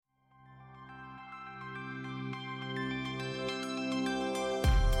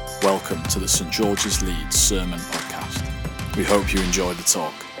Welcome to the St George's Leeds Sermon Podcast. We hope you enjoy the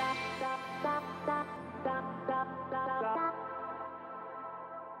talk.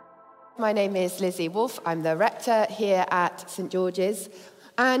 My name is Lizzie Wolfe. I'm the rector here at St George's.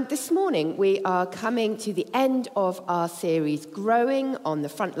 And this morning we are coming to the end of our series, Growing on the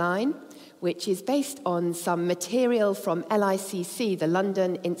Frontline, which is based on some material from LICC, the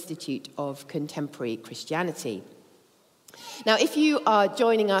London Institute of Contemporary Christianity. Now, if you are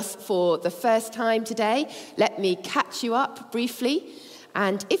joining us for the first time today, let me catch you up briefly.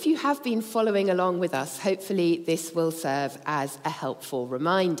 And if you have been following along with us, hopefully this will serve as a helpful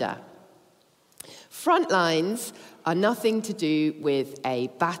reminder. Frontlines are nothing to do with a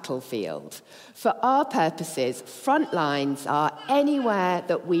battlefield. For our purposes, frontlines are anywhere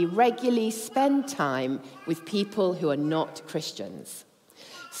that we regularly spend time with people who are not Christians.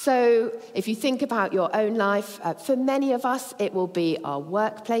 So if you think about your own life, for many of us, it will be our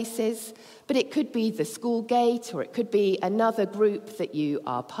workplaces, but it could be the school gate, or it could be another group that you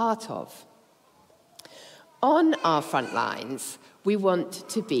are part of. On our front lines, we want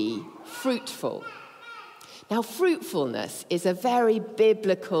to be fruitful. Now, fruitfulness is a very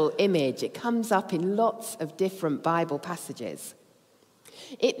biblical image. It comes up in lots of different Bible passages.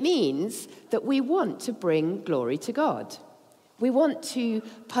 It means that we want to bring glory to God. We want to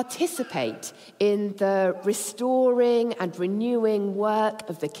participate in the restoring and renewing work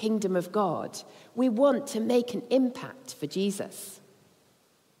of the kingdom of God. We want to make an impact for Jesus.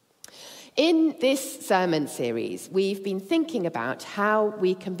 In this sermon series, we've been thinking about how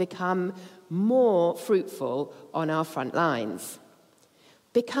we can become more fruitful on our front lines,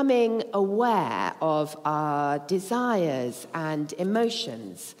 becoming aware of our desires and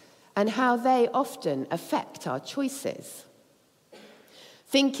emotions and how they often affect our choices.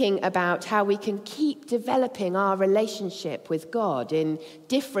 Thinking about how we can keep developing our relationship with God in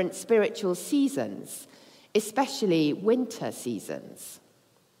different spiritual seasons, especially winter seasons.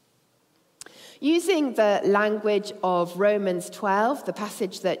 Using the language of Romans 12, the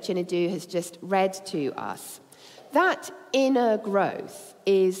passage that Chinadu has just read to us, that inner growth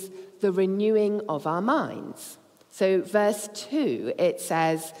is the renewing of our minds. So verse 2, it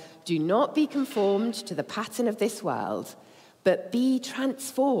says, "Do not be conformed to the pattern of this world, but be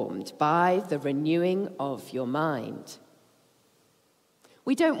transformed by the renewing of your mind."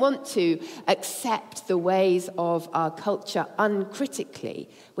 We don't want to accept the ways of our culture uncritically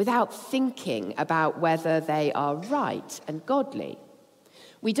without thinking about whether they are right and godly.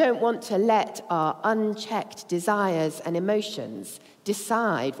 We don't want to let our unchecked desires and emotions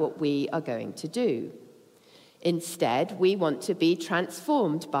decide what we are going to do. Instead, we want to be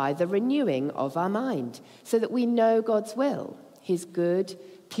transformed by the renewing of our mind so that we know God's will, his good,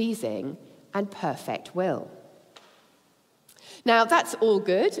 pleasing, and perfect will. Now, that's all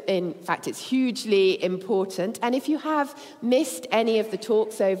good. In fact, it's hugely important. And if you have missed any of the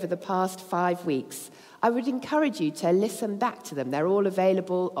talks over the past 5 weeks, I would encourage you to listen back to them. They're all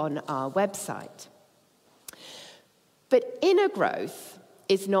available on our website. But inner growth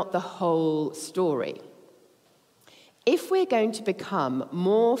is not the whole story. If we're going to become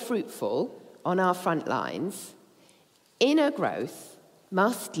more fruitful on our front lines, inner growth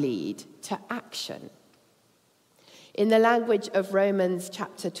must lead to action. In the language of Romans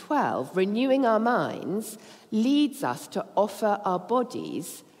chapter 12, renewing our minds leads us to offer our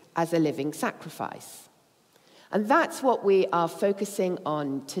bodies as a living sacrifice. And that's what we are focusing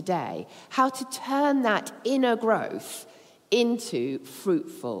on today, how to turn that inner growth into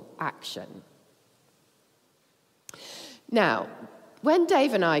fruitful action. Now, when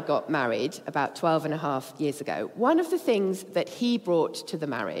Dave and I got married about 12 and a half years ago, one of the things that he brought to the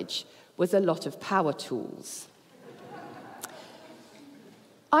marriage was a lot of power tools.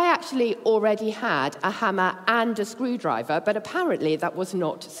 I actually already had a hammer and a screwdriver, but apparently that was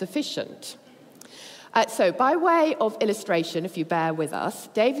not sufficient. So by way of illustration, if you bear with us,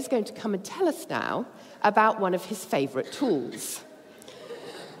 Dave is going to come and tell us now about one of his favourite tools.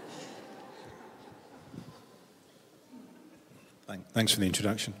 Thanks for the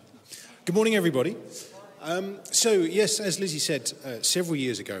introduction. Good morning, everybody. So, yes, as Lizzie said, several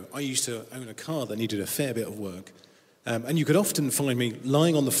years ago, I used to own a car that needed a fair bit of work. And you could often find me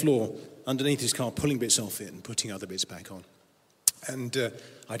lying on the floor underneath his car, pulling bits off it and putting other bits back on. And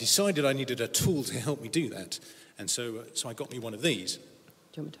I decided I needed a tool to help me do that. And so I got me one of these. Do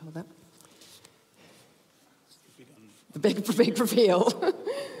you want me to hold that? The big reveal.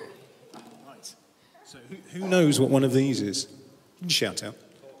 Right. So who knows what one of these is? Shout out.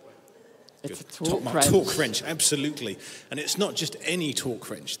 It's a torque wrench. Torque wrench, absolutely. And it's not just any torque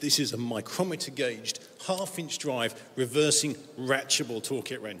wrench. This is a micrometer-gauged, half-inch drive, reversing, ratchetable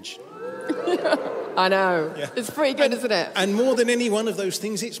torque wrench. I know. Yeah. It's pretty good, isn't it? And more than any one of those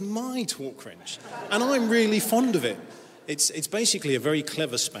things, it's my torque wrench. And I'm really fond of it. It's basically a very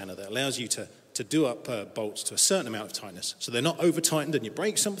clever spanner that allows you to do up bolts to a certain amount of tightness. So they're not over-tightened and you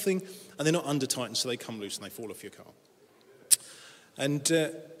break something, and they're not under-tightened so they come loose and they fall off your car. And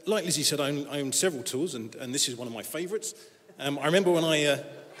like Lizzie said, I own several tools, and this is one of my favourites. I remember when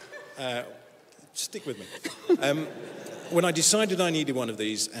stick with me. When I decided I needed one of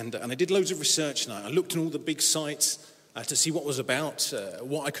these, and I did loads of research, and I looked at all the big sites to see what was about,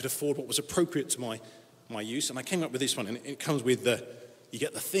 what I could afford, what was appropriate to my use, and I came up with this one, and it comes with you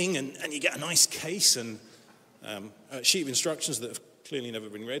get the thing, and you get a nice case, and a sheet of instructions that have clearly never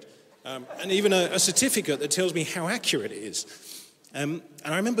been read, and even a certificate that tells me how accurate it is. And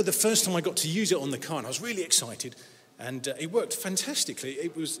I remember the first time I got to use it on the car, and I was really excited, and it worked fantastically.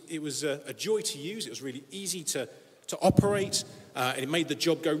 It was a joy to use. It was really easy to operate, and it made the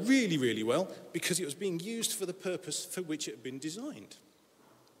job go really, really well because it was being used for the purpose for which it had been designed.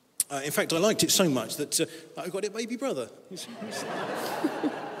 In fact, I liked it so much that I got it baby brother.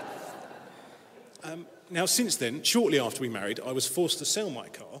 Now, since then, shortly after we married, I was forced to sell my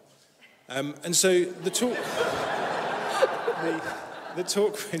car, and so the torque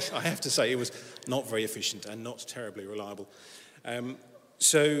wrench, I have to say, it was not very efficient and not terribly reliable.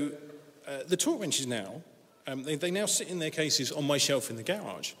 So the torque wrenches now, they now sit in their cases on my shelf in the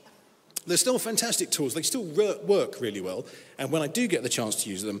garage. They're still fantastic tools. They still work really well. And when I do get the chance to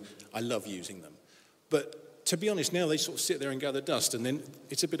use them, I love using them. But to be honest, now they sort of sit there and gather dust, and then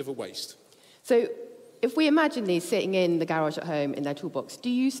it's a bit of a waste. So if we imagine these sitting in the garage at home in their toolbox, do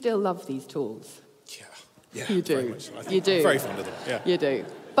you still love these tools? Yeah, you do. Very much so. You do. I'm very fond of them, yeah. You do.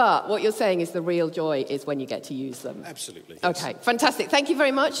 But what you're saying is the real joy is when you get to use them. Absolutely. Yes. Okay, fantastic. Thank you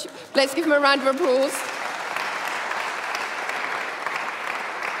very much. Let's give them a round of applause.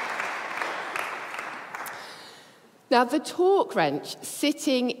 Now, the torque wrench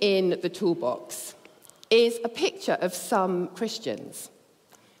sitting in the toolbox is a picture of some Christians.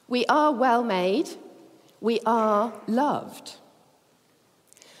 We are well made. We are loved.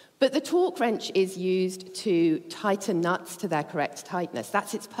 But the torque wrench is used to tighten nuts to their correct tightness.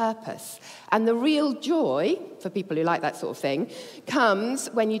 That's its purpose. And the real joy, for people who like that sort of thing, comes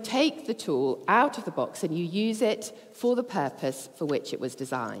when you take the tool out of the box and you use it for the purpose for which it was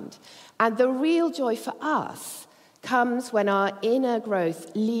designed. And the real joy for us comes when our inner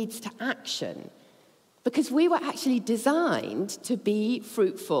growth leads to action, because we were actually designed to be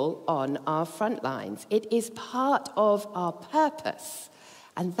fruitful on our front lines. It is part of our purpose.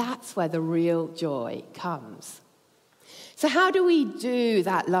 And that's where the real joy comes. So how do we do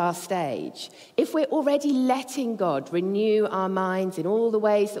that last stage? If we're already letting God renew our minds in all the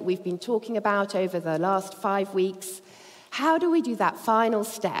ways that we've been talking about over the last 5 weeks, how do we do that final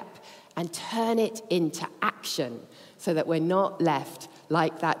step and turn it into action so that we're not left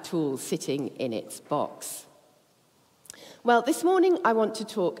like that tool sitting in its box? Well, this morning I want to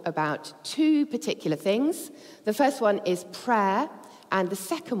talk about 2 particular things. The first one is prayer, and the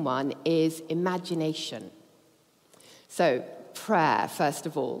second one is imagination. So, prayer, first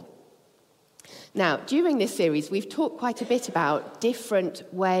of all. Now, during this series, we've talked quite a bit about different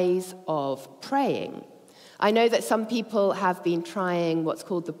ways of praying. I know that some people have been trying what's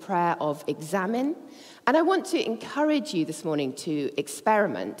called the prayer of examine, and I want to encourage you this morning to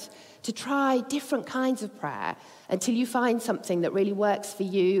experiment, to try different kinds of prayer until you find something that really works for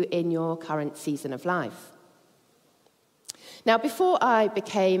you in your current season of life. Now, before I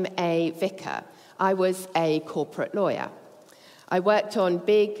became a vicar, I was a corporate lawyer. I worked on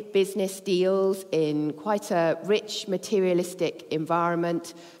big business deals in quite a rich, materialistic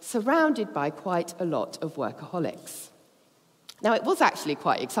environment, surrounded by quite a lot of workaholics. Now, it was actually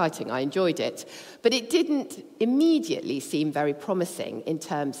quite exciting. I enjoyed it, but it didn't immediately seem very promising in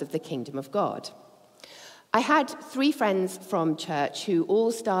terms of the kingdom of God. I had 3 friends from church who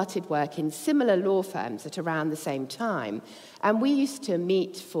all started work in similar law firms at around the same time, and we used to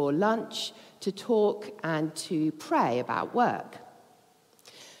meet for lunch, to talk, and to pray about work.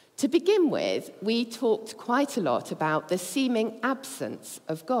 To begin with, we talked quite a lot about the seeming absence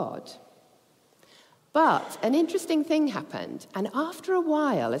of God. But an interesting thing happened, and after a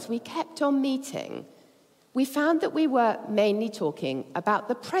while, as we kept on meeting, we found that we were mainly talking about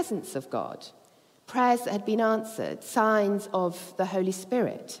the presence of God, prayers that had been answered, signs of the Holy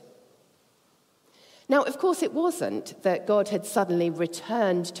Spirit. Now, of course, it wasn't that God had suddenly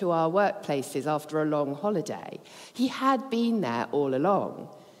returned to our workplaces after a long holiday. He had been there all along.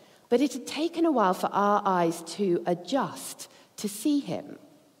 but it had taken a while for our eyes to adjust to see him.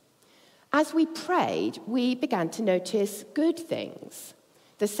 As we prayed, we began to notice good things,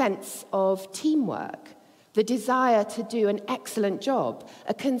 the sense of teamwork, the desire to do an excellent job,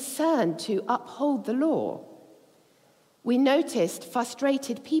 a concern to uphold the law. We noticed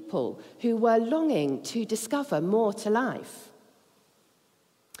frustrated people who were longing to discover more to life.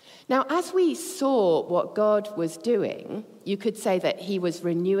 Now, as we saw what God was doing, you could say that he was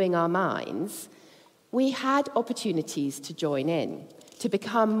renewing our minds, we had opportunities to join in, to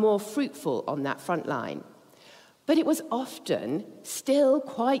become more fruitful on that front line. But it was often still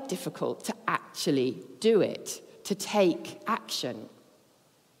quite difficult to actually do it, to take action.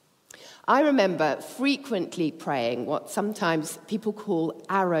 I remember frequently praying what sometimes people call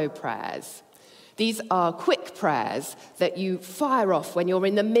arrow prayers. These are quick prayers that you fire off when you're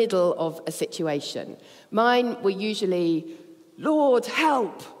in the middle of a situation. Mine were usually, Lord,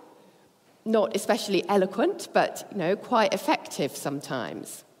 help. Not especially eloquent, but quite effective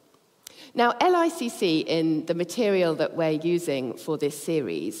sometimes. Now, LICC, in the material that we're using for this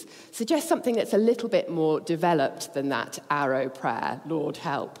series, suggests something that's a little bit more developed than that arrow prayer, Lord,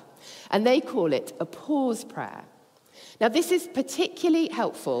 help. And they call it a pause prayer. Now, this is particularly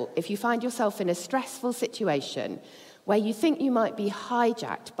helpful if you find yourself in a stressful situation where you think you might be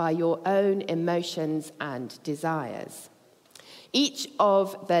hijacked by your own emotions and desires. Each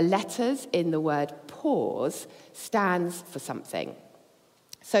of the letters in the word pause stands for something.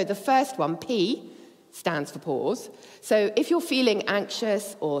 So the first one, P, stands for pause. So if you're feeling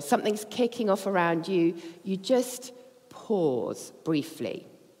anxious or something's kicking off around you, you just pause briefly.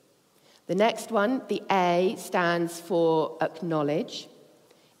 The next one, the A, stands for acknowledge.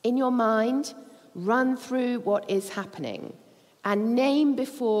 In your mind, run through what is happening and name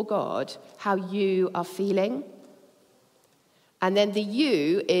before God how you are feeling. And then the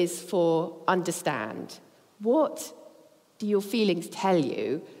U is for understand. What do your feelings tell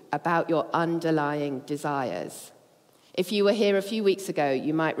you about your underlying desires? If you were here a few weeks ago,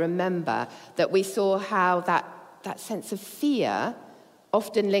 you might remember that we saw how that sense of fear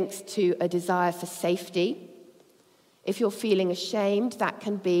often links to a desire for safety. If you're feeling ashamed, that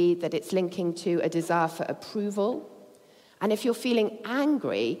can be that it's linking to a desire for approval. And if you're feeling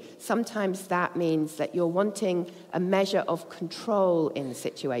angry, sometimes that means that you're wanting a measure of control in the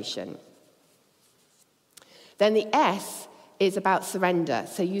situation. Then the S is about surrender.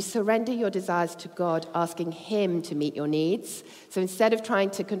 So you surrender your desires to God, asking him to meet your needs. So instead of trying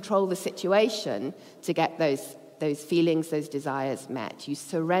to control the situation to get those feelings, those desires met, you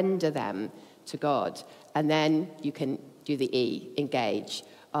surrender them to God. And then you can do the E, engage.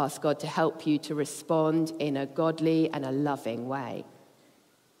 Ask God to help you to respond in a godly and a loving way.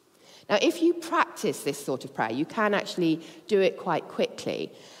 Now, if you practice this sort of prayer, you can actually do it quite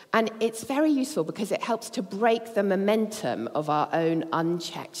quickly. And it's very useful because it helps to break the momentum of our own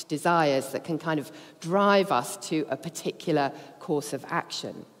unchecked desires that can kind of drive us to a particular course of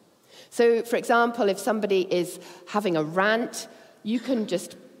action. So, for example, if somebody is having a rant, you can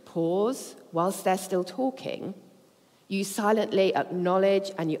just pause whilst they're still talking. You silently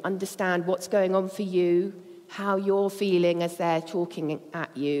acknowledge and you understand what's going on for you, how you're feeling as they're talking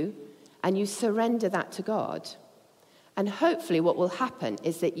at you, and you surrender that to God. And hopefully what will happen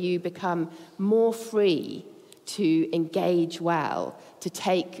is that you become more free to engage well, to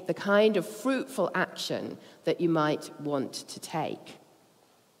take the kind of fruitful action that you might want to take.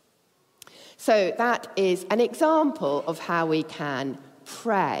 So that is an example of how we can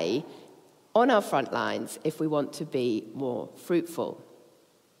pray on our front lines if we want to be more fruitful.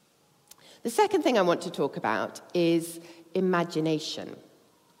 The second thing I want to talk about is imagination.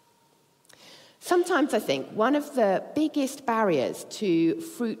 Sometimes I think one of the biggest barriers to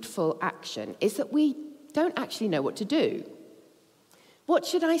fruitful action is that we don't actually know what to do. What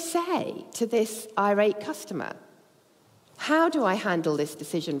should I say to this irate customer? How do I handle this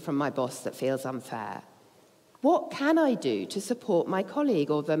decision from my boss that feels unfair? What can I do to support my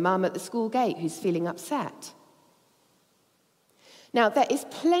colleague or the mum at the school gate who's feeling upset? Now, there is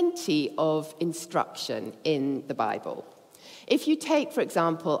plenty of instruction in the Bible. If you take, for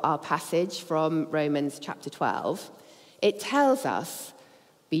example, our passage from Romans chapter 12, it tells us,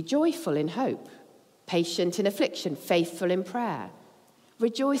 be joyful in hope, patient in affliction, faithful in prayer.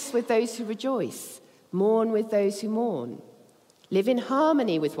 Rejoice with those who rejoice, mourn with those who mourn. Live in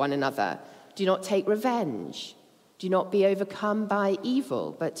harmony with one another. Do not take revenge. Do not be overcome by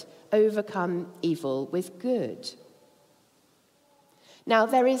evil, but overcome evil with good. Now,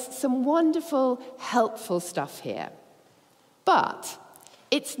 there is some wonderful, helpful stuff here. But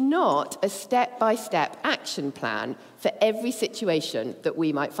It's not a step-by-step action plan for every situation that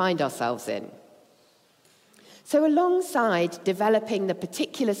we might find ourselves in. So alongside developing the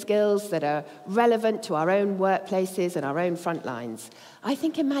particular skills that are relevant to our own workplaces and our own front lines, I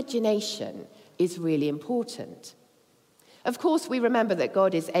think imagination is really important. Of course, we remember that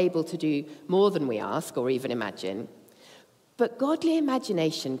God is able to do more than we ask or even imagine, but godly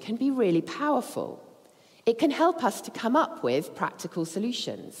imagination can be really powerful. It can help us to come up with practical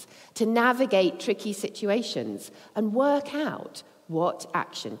solutions, to navigate tricky situations and work out what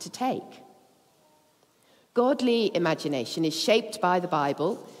action to take. Godly imagination is shaped by the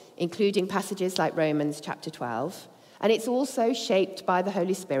Bible, including passages like Romans chapter 12, and it's also shaped by the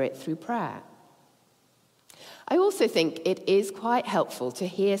Holy Spirit through prayer. I also think it is quite helpful to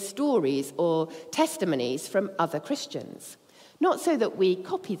hear stories or testimonies from other Christians, not so that we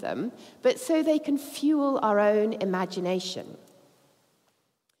copy them, but so they can fuel our own imagination.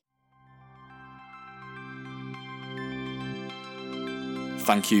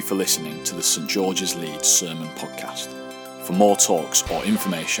 Thank you for listening to the St George's Leeds Sermon Podcast. For more talks or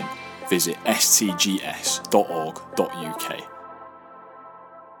information, visit stgs.org.uk.